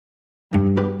The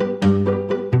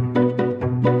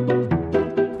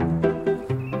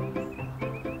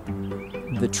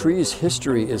tree's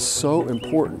history is so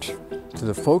important to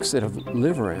the folks that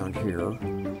live around here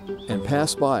and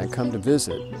pass by and come to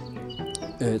visit.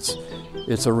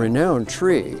 It's a renowned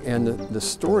tree, and the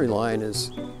storyline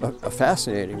is a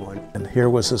fascinating one. And here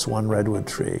was this one redwood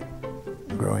tree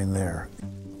growing there.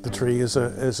 The tree is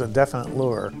a definite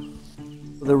lure.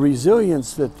 The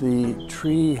resilience that the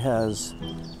tree has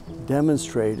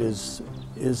demonstrated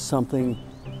is something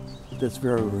that's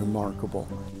very remarkable.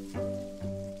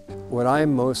 What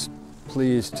I'm most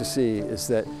pleased to see is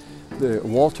that the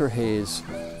Walter Hayes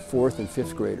 4th and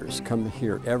 5th graders come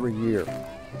here every year.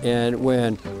 And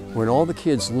when all the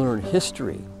kids learn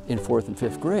history in 4th and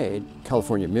 5th grade,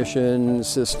 California mission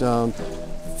system,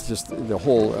 just the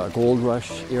whole gold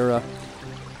rush era,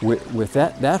 with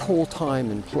that whole time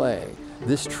in play,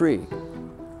 this tree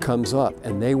comes up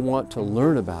and they want to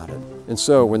learn about it. And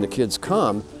so when the kids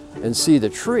come and see the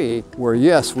tree, where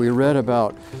yes, we read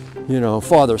about,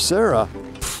 Father Sarah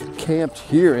camped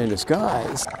here in his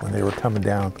guise. When they were coming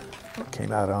down,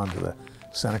 came out onto the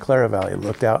Santa Clara Valley,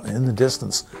 looked out, and in the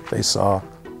distance, they saw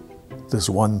this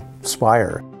one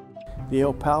spire. The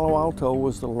El Palo Alto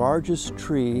was the largest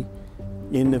tree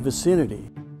in the vicinity.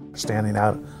 Standing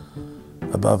out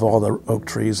above all the oak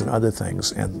trees and other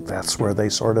things, and that's where they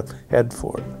sort of head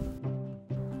for it.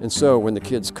 And so when the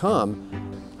kids come,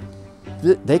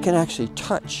 they can actually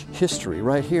touch history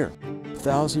right here,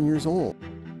 1,000 years old.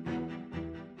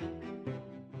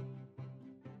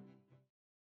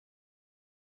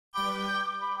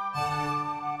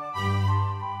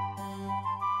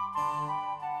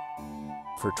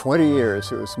 For 20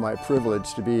 years, it was my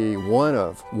privilege to be one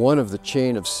of the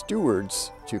chain of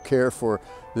stewards to care for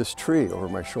this tree over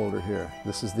my shoulder here.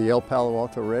 This is the El Palo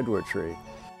Alto redwood tree.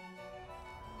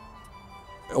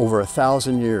 Over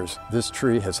 1,000 years, this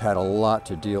tree has had a lot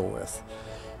to deal with.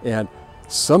 And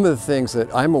some of the things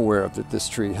that I'm aware of that this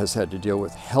tree has had to deal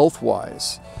with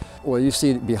health-wise, well, you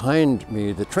see behind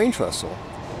me the train trestle.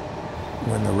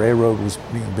 When the railroad was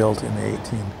being built in the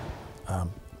 1850s,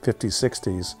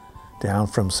 60s, down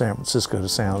from San Francisco to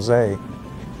San Jose,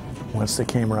 once they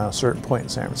came around a certain point in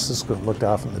San Francisco and looked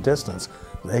off in the distance,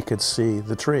 they could see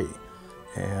the tree.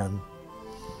 And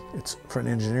for an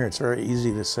engineer, it's very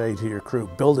easy to say to your crew,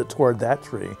 build it toward that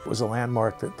tree. It was a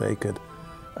landmark that they could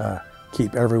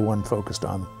keep everyone focused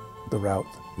on the route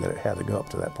that it had to go up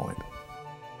to that point.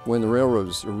 When the railroad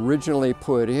was originally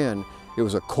put in, it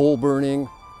was a coal-burning,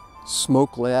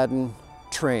 smoke-laden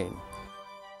train.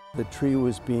 The tree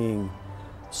was being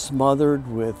smothered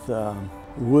with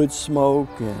wood smoke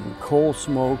and coal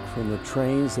smoke from the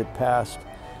trains that passed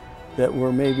that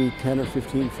were maybe 10 or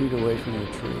 15 feet away from the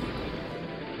tree.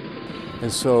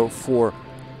 And so for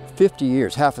 50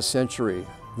 years, half a century,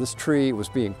 this tree was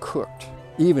being cooked.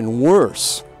 Even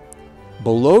worse,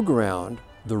 below ground,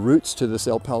 the roots to this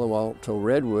El Palo Alto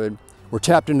redwood were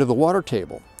tapped into the water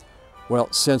table. Well,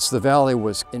 since the valley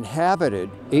was inhabited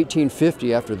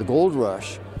 1850 after the gold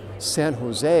rush, San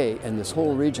Jose and this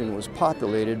whole region was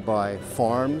populated by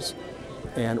farms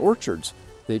and orchards.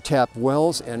 They tapped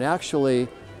wells, and actually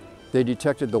they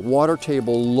detected the water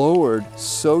table lowered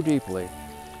so deeply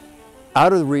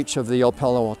out of the reach of the El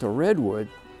Palo Alto redwood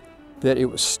that it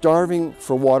was starving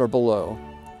for water below,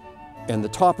 and the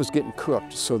top was getting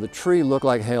cooked, so the tree looked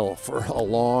like hell for a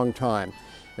long time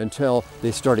until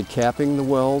they started capping the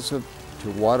wells to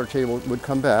water table would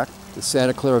come back. The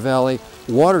Santa Clara Valley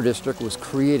Water District was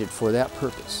created for that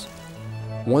purpose.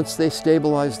 Once they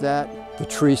stabilized that, the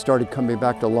tree started coming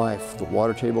back to life. The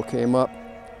water table came up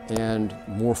and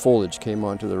more foliage came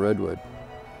onto the redwood.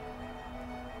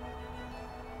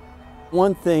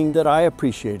 One thing that I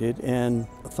appreciated and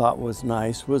thought was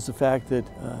nice was the fact that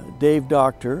Dave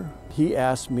Dockter, he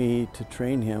asked me to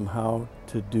train him how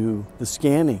to do the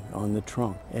scanning on the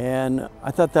trunk. And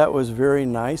I thought that was very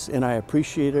nice, and I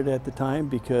appreciated it at the time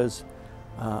because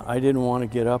I didn't want to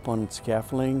get up on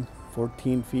scaffolding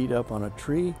 14 feet up on a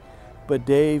tree, but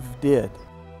Dave did.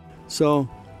 So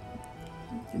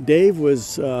Dave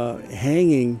was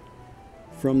hanging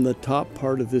from the top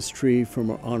part of this tree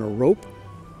on a rope,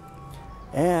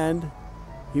 and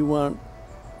he went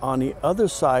on the other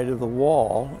side of the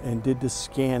wall and did the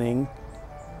scanning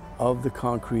of the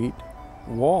concrete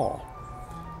wall.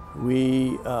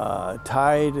 We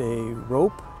tied a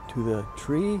rope to the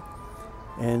tree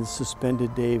and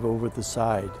suspended Dave over the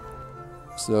side.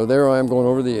 So there I am going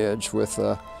over the edge with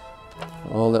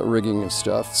all that rigging and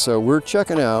stuff. So we're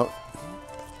checking out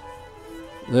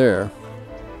there.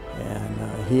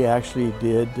 And he actually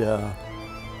did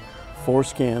 4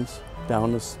 scans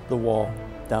down the wall,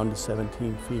 down to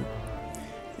 17 feet.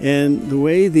 And the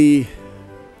way the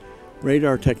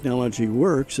radar technology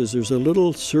works is there's a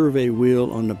little survey wheel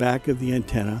on the back of the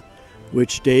antenna,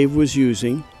 which Dave was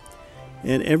using,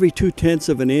 and every 2/10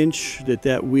 of an inch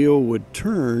that wheel would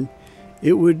turn,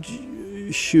 it would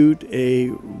shoot a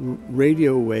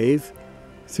radio wave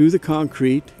through the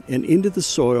concrete and into the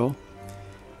soil,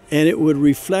 and it would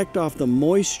reflect off the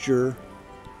moisture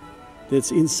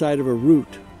that's inside of a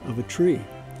root of a tree.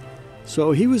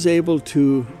 So he was able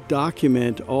to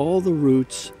document all the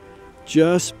roots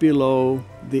just below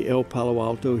the El Palo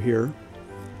Alto here,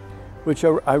 which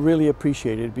I really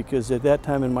appreciated, because at that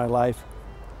time in my life,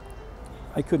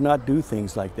 I could not do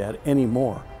things like that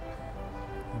anymore.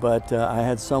 But I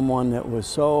had someone that was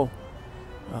so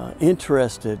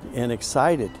interested and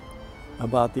excited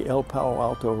about the El Palo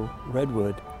Alto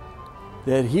redwood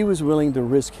that he was willing to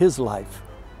risk his life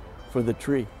for the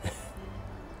tree.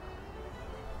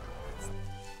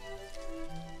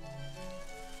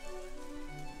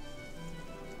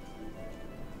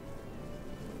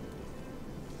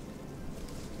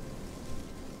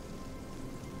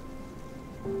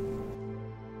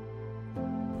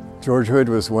 George Hood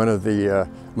was one of the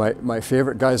my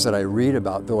favorite guys that I read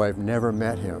about, though I've never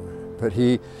met him. But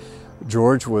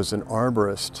George was an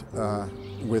arborist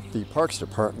with the Parks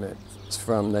Department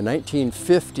from the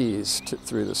 1950s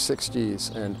through the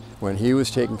 60s, and when he was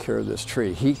taking care of this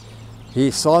tree, he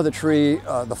saw the tree,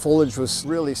 the foliage was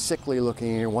really sickly looking,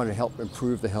 and he wanted to help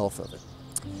improve the health of it.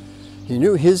 He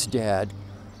knew his dad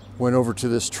went over to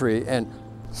this tree and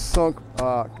sunk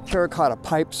terracotta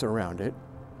pipes around it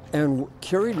and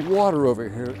carried water over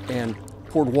here and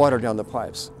poured water down the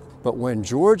pipes. But when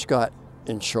George got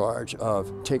in charge of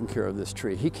taking care of this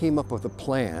tree, he came up with a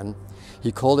plan.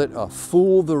 He called it a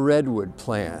fool the redwood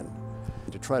plan,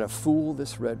 to try to fool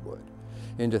this redwood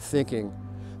into thinking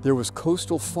there was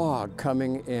coastal fog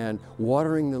coming and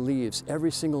watering the leaves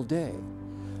every single day.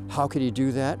 How could he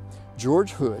do that?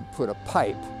 George Hood put a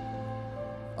pipe,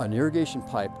 an irrigation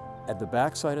pipe, at the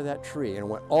backside of that tree and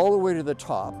went all the way to the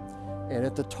top. And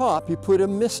at the top, he put a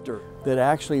mister that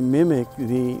actually mimicked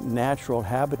the natural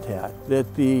habitat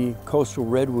that the coastal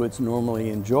redwoods normally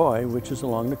enjoy, which is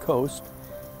along the coast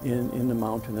in the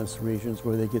mountainous regions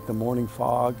where they get the morning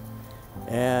fog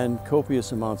and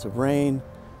copious amounts of rain,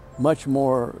 much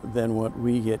more than what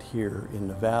we get here in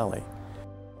the valley.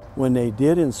 When they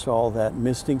did install that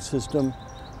misting system,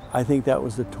 I think that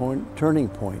was the turning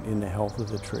point in the health of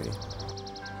the tree.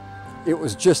 It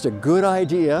was just a good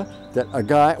idea that a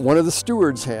guy, one of the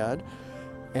stewards had,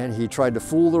 and he tried to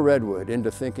fool the redwood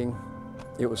into thinking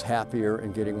it was happier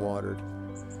and getting watered.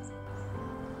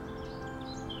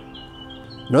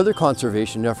 Another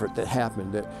conservation effort that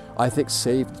happened that I think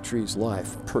saved the tree's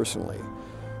life personally,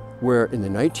 where in the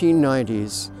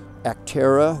 1990s,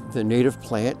 Actera, the native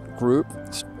plant group,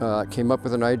 came up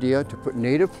with an idea to put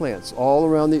native plants all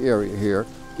around the area here.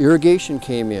 Irrigation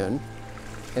came in,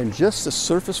 and just the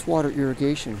surface water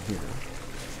irrigation here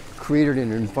created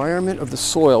an environment of the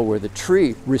soil where the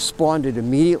tree responded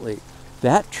immediately.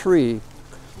 That tree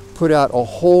put out a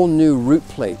whole new root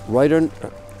plate right on,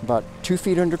 about 2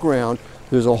 feet underground.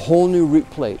 There's a whole new root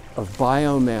plate of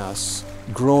biomass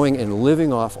growing and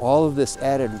living off all of this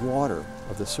added water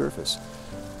of the surface.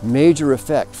 Major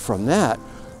effect from that.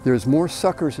 There's more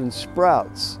suckers and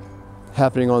sprouts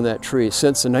happening on that tree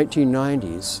since the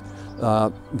 1990s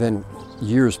than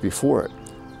years before it.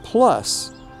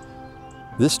 Plus,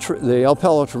 the El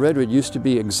Palo Alto redwood used to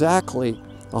be exactly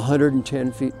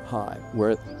 110 feet high,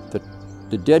 where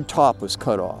the dead top was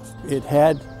cut off. It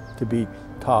had to be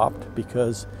topped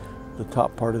because the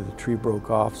top part of the tree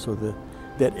broke off, so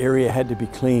that area had to be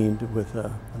cleaned with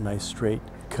a nice straight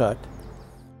cut.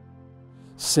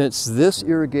 Since this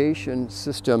irrigation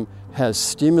system has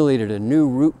stimulated a new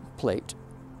root plate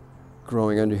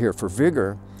growing under here for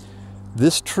vigor,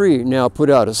 this tree now put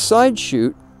out a side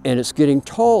shoot and it's getting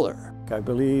taller. I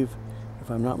believe, if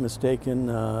I'm not mistaken,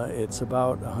 it's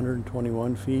about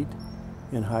 121 feet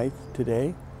in height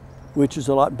today, which is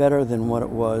a lot better than what it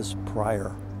was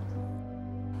prior.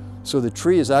 So the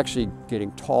tree is actually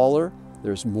getting taller.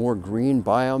 There's more green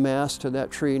biomass to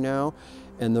that tree now,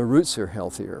 and the roots are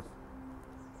healthier.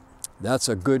 That's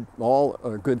all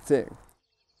a good thing.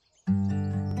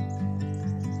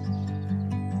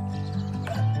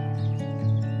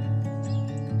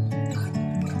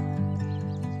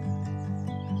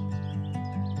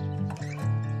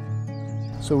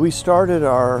 So we started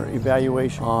our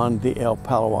evaluation on the El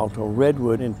Palo Alto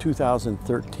redwood in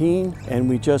 2013, and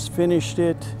we just finished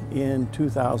it in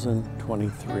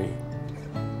 2023.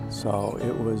 So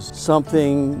it was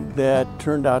something that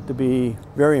turned out to be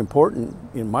very important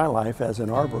in my life as an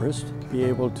arborist, be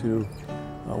able to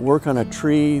work on a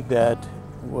tree that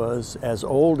was as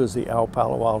old as the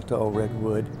Palo Alto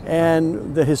redwood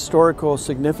and the historical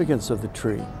significance of the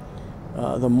tree.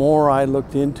 The more I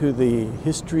looked into the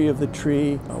history of the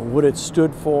tree, what it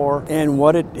stood for, and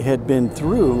what it had been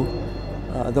through,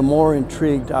 the more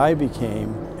intrigued I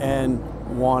became and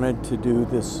wanted to do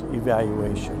this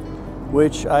evaluation,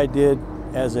 which I did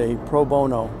as a pro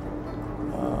bono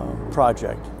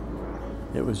project.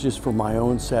 It was just for my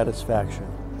own satisfaction.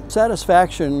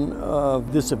 Satisfaction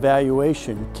of this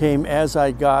evaluation came as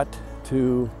I got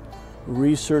to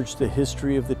research the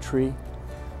history of the tree.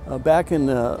 Back in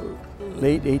the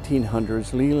late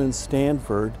 1800s, Leland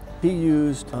Stanford, he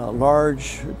used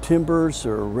large timbers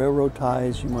or railroad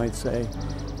ties, you might say,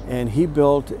 and he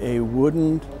built a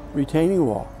wooden retaining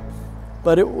wall.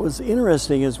 But it was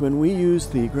interesting is when we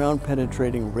used the ground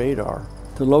penetrating radar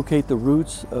to locate the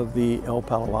roots of the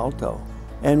Palo Alto,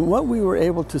 and what we were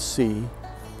able to see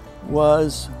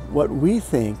was what we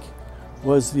think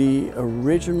was the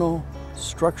original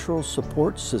structural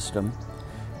support system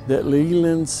that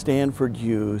Leland Stanford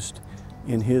used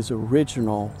in his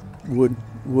original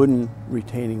wooden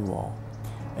retaining wall.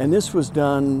 And this was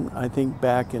done, I think,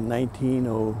 back in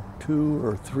 1902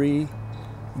 or 3,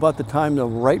 about the time the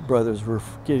Wright brothers were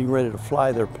getting ready to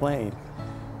fly their plane.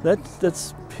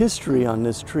 That's history on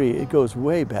this tree. It goes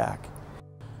way back.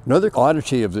 Another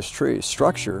oddity of this tree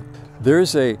structure,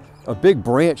 there's a big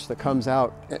branch that comes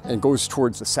out and goes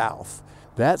towards the south.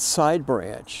 That side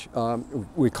branch,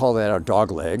 we call that our dog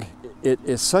leg. It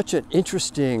is such an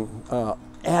interesting,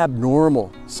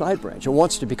 abnormal side branch. It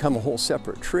wants to become a whole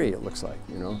separate tree, it looks like,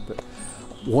 you know. But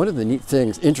one of the neat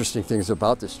things, interesting things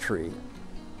about this tree,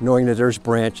 knowing that there's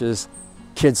branches,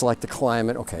 kids like to climb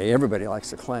it. Okay, everybody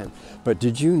likes to climb. But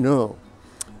did you know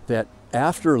that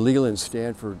after Leland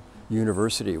Stanford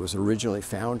University was originally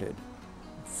founded,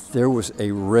 there was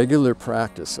a regular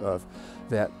practice of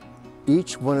that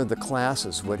each one of the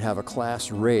classes would have a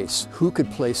class race who could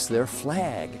place their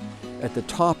flag at the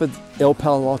top of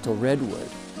Palo Alto redwood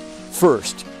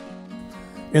first.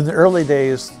 In the early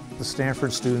days, the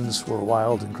Stanford students were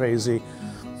wild and crazy.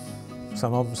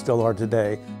 Some of them still are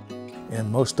today. And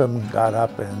most of them got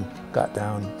up and got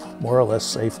down more or less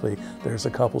safely. There's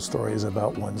a couple stories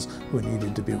about ones who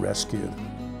needed to be rescued.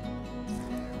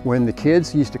 When the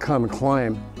kids used to come and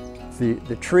climb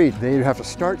the tree, they'd have to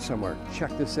start somewhere.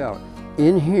 Check this out.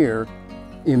 In here,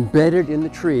 embedded in the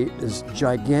tree, is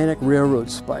gigantic railroad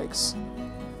spikes.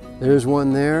 There's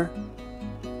one there,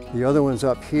 the other one's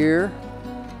up here,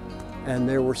 and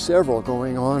there were several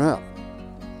going on up.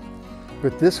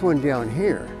 But this one down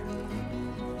here,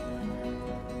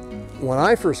 when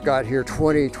I first got here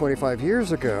 20, 25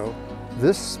 years ago,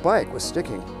 this spike was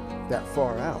sticking that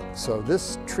far out. So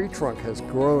this tree trunk has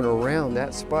grown around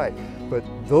that spike, but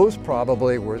those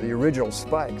probably were the original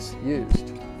spikes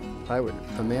used, I would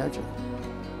imagine.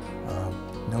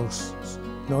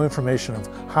 No information of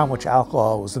how much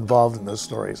alcohol was involved in those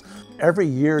stories. Every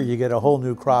year you get a whole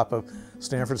new crop of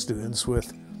Stanford students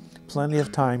with plenty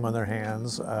of time on their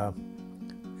hands.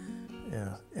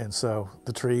 And so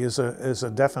the tree is a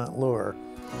definite lure.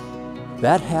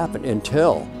 That happened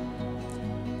until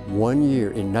one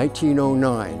year in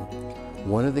 1909,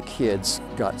 one of the kids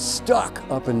got stuck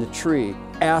up in the tree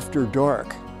after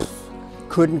dark.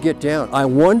 Couldn't get down. I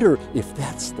wonder if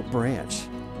that's the branch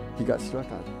he got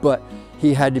stuck on. But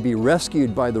he had to be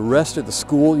rescued by the rest of the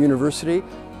school, university.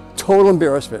 Total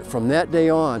embarrassment. From that day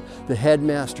on, the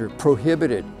headmaster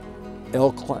prohibited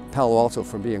Palo Alto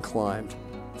from being climbed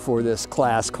for this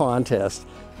class contest.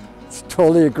 It's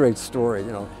totally a great story,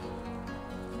 you know.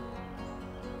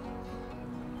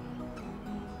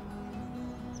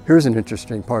 Here's an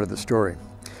interesting part of the story.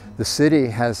 The city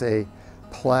has a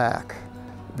plaque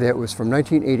that was from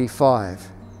 1985.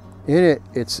 In it,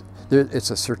 it's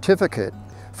a certificate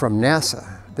from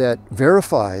NASA that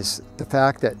verifies the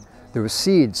fact that there were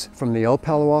seeds from the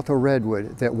Palo Alto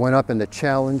redwood that went up in the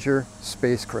Challenger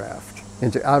spacecraft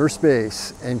into outer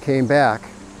space and came back.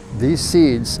 These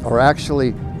seeds are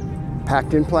actually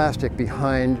packed in plastic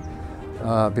behind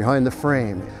the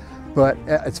frame. But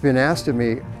it's been asked of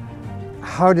me,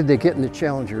 how did they get in the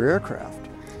Challenger aircraft?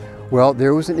 Well,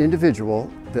 there was an individual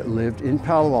that lived in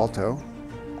Palo Alto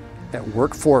that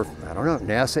worked for, I don't know,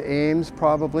 NASA Ames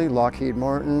probably, Lockheed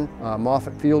Martin,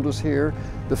 Moffett Field was here.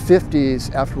 The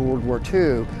 50s after World War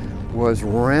II was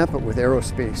rampant with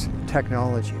aerospace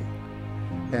technology.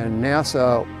 And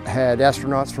NASA had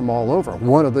astronauts from all over.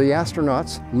 One of the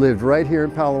astronauts lived right here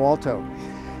in Palo Alto.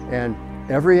 And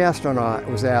every astronaut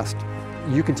was asked,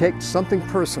 you can take something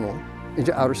personal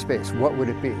into outer space, what would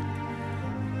it be?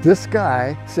 This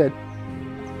guy said,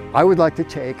 I would like to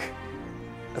take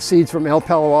seeds from El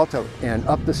Palo Alto, and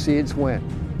up the seeds went.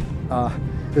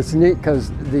 It's neat because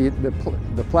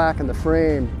the plaque and the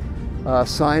frame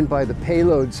signed by the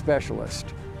payload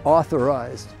specialist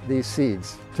authorized these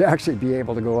seeds to actually be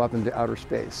able to go up into outer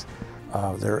space.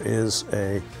 There is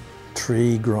a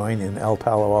tree growing in El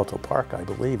Palo Alto Park, I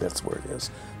believe that's where it is,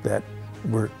 that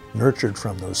were nurtured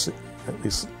from those, at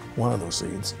least one of those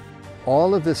seeds.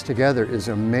 All of this together is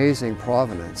amazing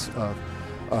provenance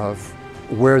of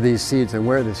where these seeds and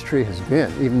where this tree has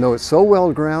been. Even though it's so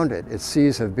well grounded, its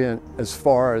seeds have been as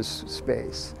far as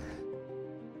space.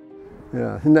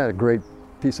 Yeah, isn't that a great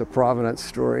piece of provenance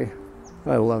story?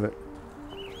 I love it.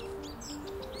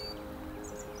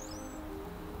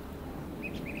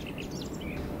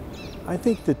 I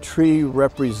think the tree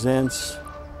represents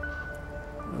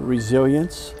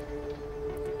resilience,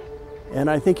 and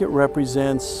I think it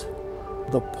represents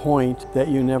the point that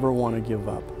you never want to give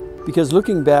up. Because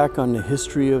looking back on the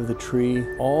history of the tree,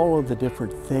 all of the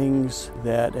different things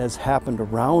that has happened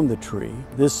around the tree,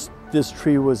 this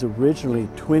tree was originally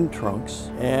twin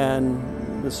trunks,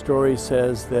 and the story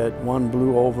says that one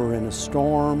blew over in a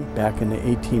storm back in the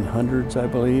 1800s, I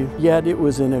believe. Yet it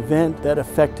was an event that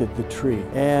affected the tree,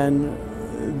 and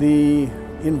the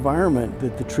environment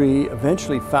that the tree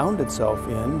eventually found itself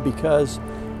in, because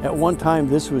at one time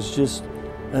this was just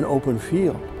an open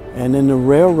field. And then the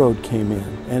railroad came in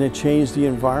and it changed the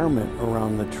environment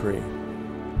around the tree.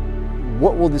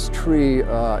 What will this tree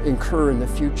incur in the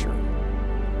future?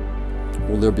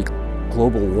 Will there be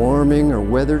global warming or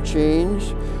weather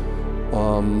change?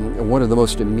 One of the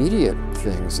most immediate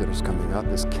things that is coming up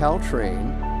is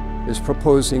Caltrain is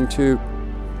proposing to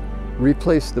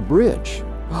replace the bridge.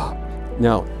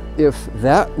 Now, if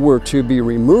that were to be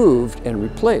removed and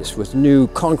replaced with new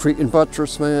concrete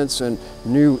embuttressments and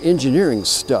new engineering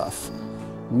stuff,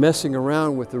 messing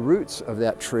around with the roots of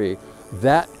that tree,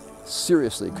 that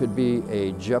seriously could be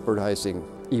a jeopardizing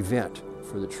event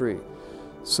for the tree.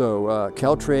 So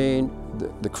Caltrain,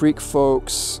 the Creek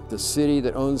folks, the city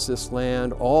that owns this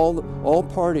land, all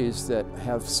parties that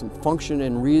have some function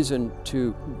and reason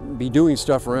to be doing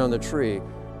stuff around the tree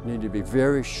need to be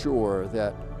very sure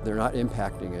that they're not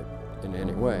impacting it in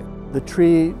any way. The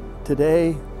tree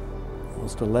today,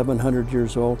 almost 1,100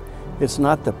 years old, it's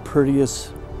not the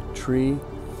prettiest tree,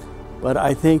 but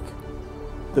I think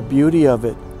the beauty of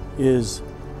it is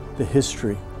the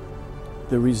history,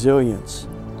 the resilience,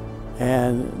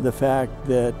 and the fact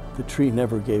that the tree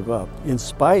never gave up, in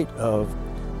spite of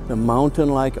the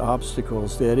mountain-like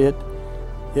obstacles that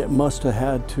it must have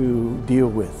had to deal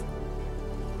with.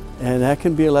 And that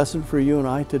can be a lesson for you and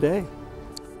I today.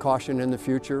 Caution in the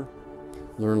future,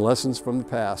 learn lessons from the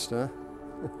past, huh?